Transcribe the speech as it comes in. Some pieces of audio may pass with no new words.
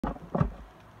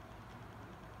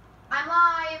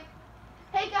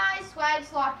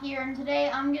Swagslot here, and today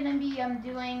I'm gonna be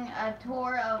doing a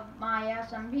tour of my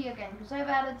SMP again because I've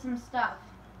added some stuff.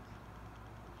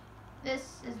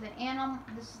 This is the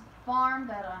farm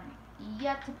that I'm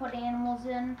yet to put animals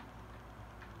in.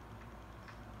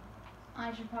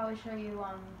 I should probably show you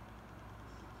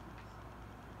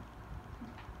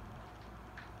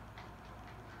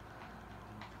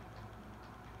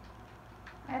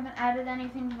I haven't added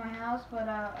anything to my house, but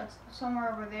it's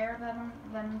somewhere over there that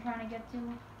I'm trying to get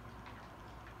to.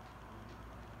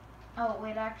 Oh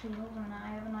wait, actually, hold on. I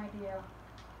have an idea.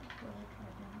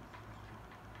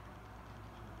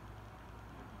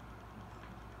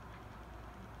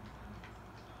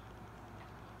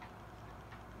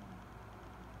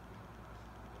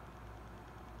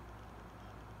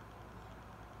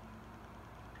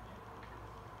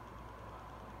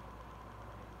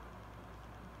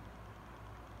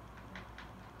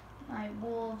 My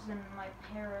wolves and my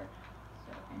parrot.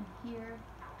 So in here.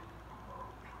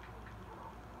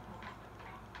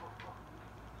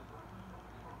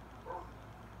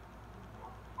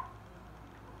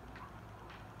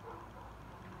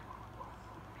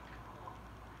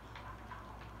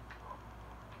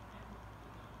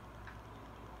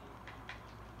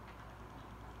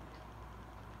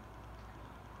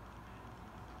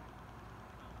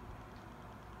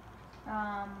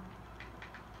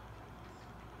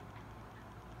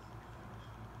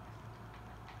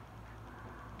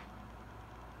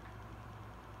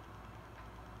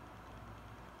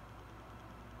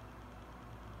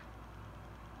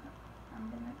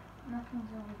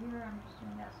 Nothing's over here. I'm just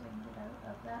doing that so I can get out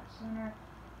of that sooner.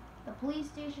 The police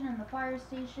station and the fire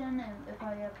station, and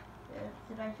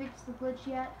did I fix the glitch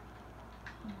yet?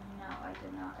 No, I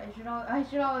did not. I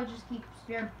should always just keep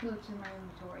spare boots in my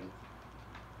inventory.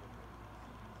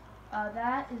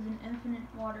 That is an infinite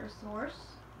water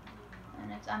source,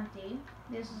 and it's empty.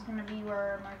 This is gonna be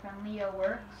where my friend Leo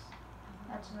works.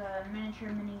 That's a miniature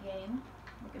mini game,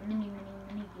 like a mini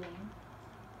game.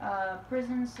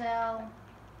 Prison cell.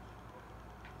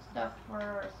 Stuff for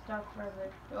the stuff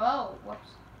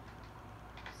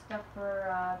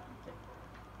for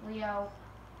Leo.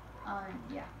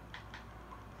 Yeah.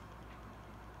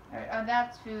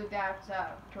 That's food that's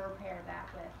to repair that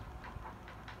with.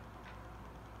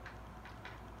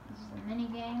 This is a mini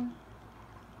game.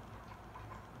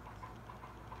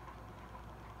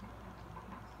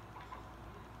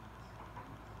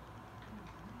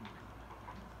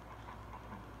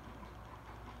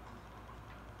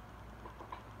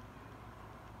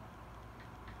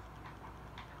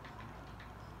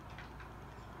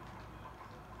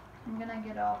 I'm gonna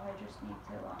get off, I just need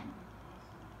to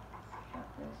shut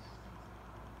this.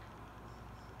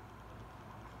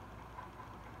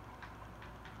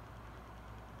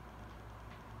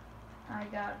 I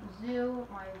got zoo,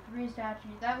 my 3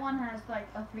 statues. That one has like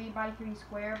a 3x3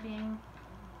 square being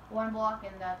 1 block,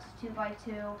 and that's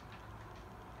 2x2.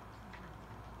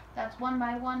 That's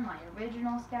 1x1, my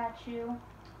original statue.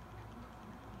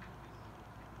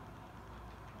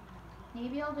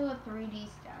 Maybe I'll do a 3D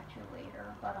statue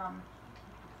later, but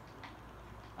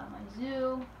my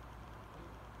zoo,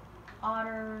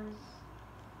 otters,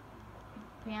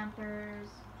 panthers,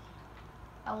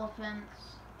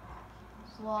 elephants,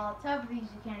 sloths. Half of these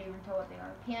you can't even tell what they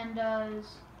are. Pandas,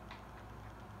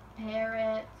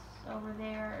 parrots over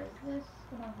there. Is this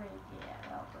gonna break? Yeah,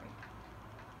 that'll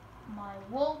break. My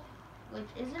wolf, which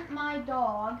isn't my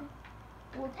dog.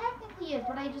 Well, technically is,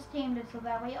 but I just tamed it so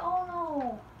that way. Oh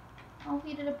no! I'll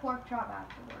feed it a pork chop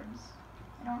afterwards.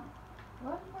 Do I have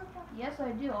a pork chop? Yes,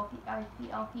 I do.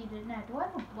 I'll feed it now. Do I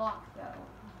have a block though?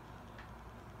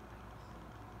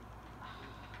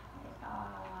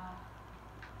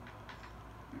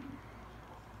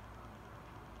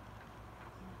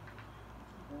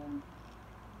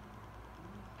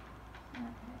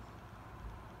 Okay.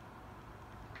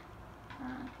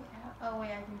 Oh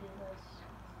wait, I can do this.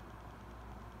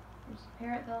 There's a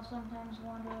parrot that'll sometimes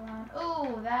wander around.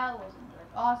 Oh, that wasn't good.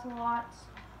 Ocelots,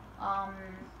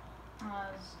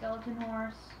 skeleton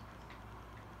horse,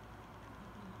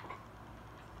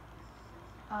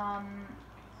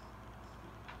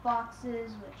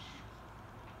 foxes, which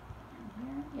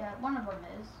yeah, one of them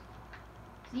is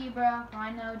zebra,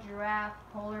 rhino, giraffe,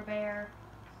 polar bear,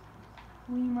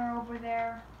 lemur over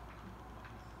there,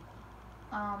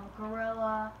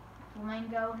 gorilla,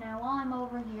 flamingo. Now while I'm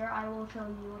over here, I will show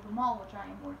you the mall which I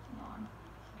am working on.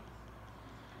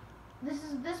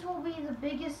 This will be the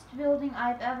biggest building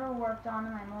I've ever worked on,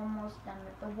 and I'm almost done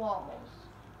with the walls.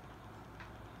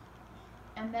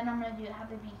 And then I'm gonna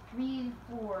have it be 3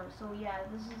 floors. So yeah,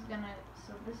 this is going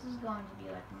to be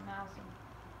like massive.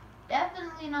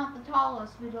 Definitely not the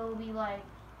tallest, but it'll be like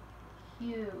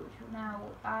huge. Now,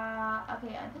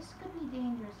 okay, this could be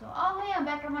dangerous. So, oh hey, I'm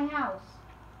back at my house.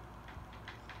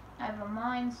 I have a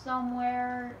mine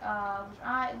somewhere,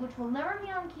 which will never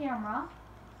be on camera.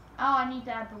 Oh, I need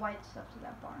to add the white stuff to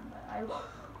that barn, but I will.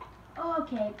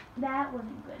 Okay, that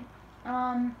wasn't good.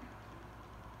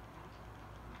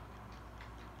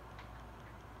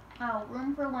 Oh,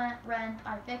 room for rent.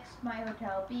 I fixed my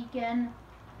hotel beacon.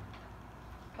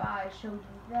 I showed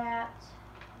you that.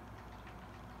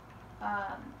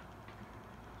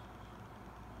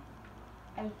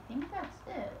 I think that's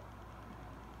it.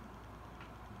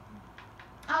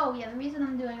 Oh yeah, the reason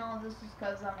I'm doing all of this is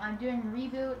because I'm doing a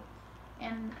reboot,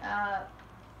 and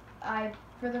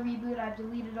for the reboot I've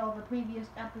deleted all the previous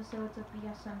episodes of the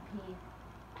SMP.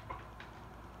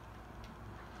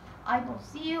 I will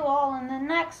see you all in the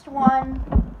next one.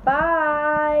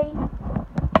 Bye.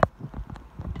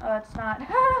 Oh, it's not.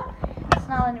 It's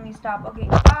not letting me stop. Okay,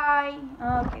 bye.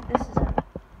 Okay, this is it.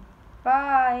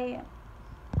 Bye.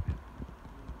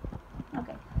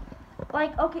 Okay.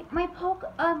 Like, okay,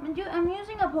 I'm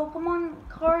using a Pokemon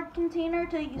card container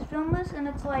to film this, and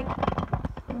it's like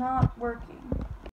not working.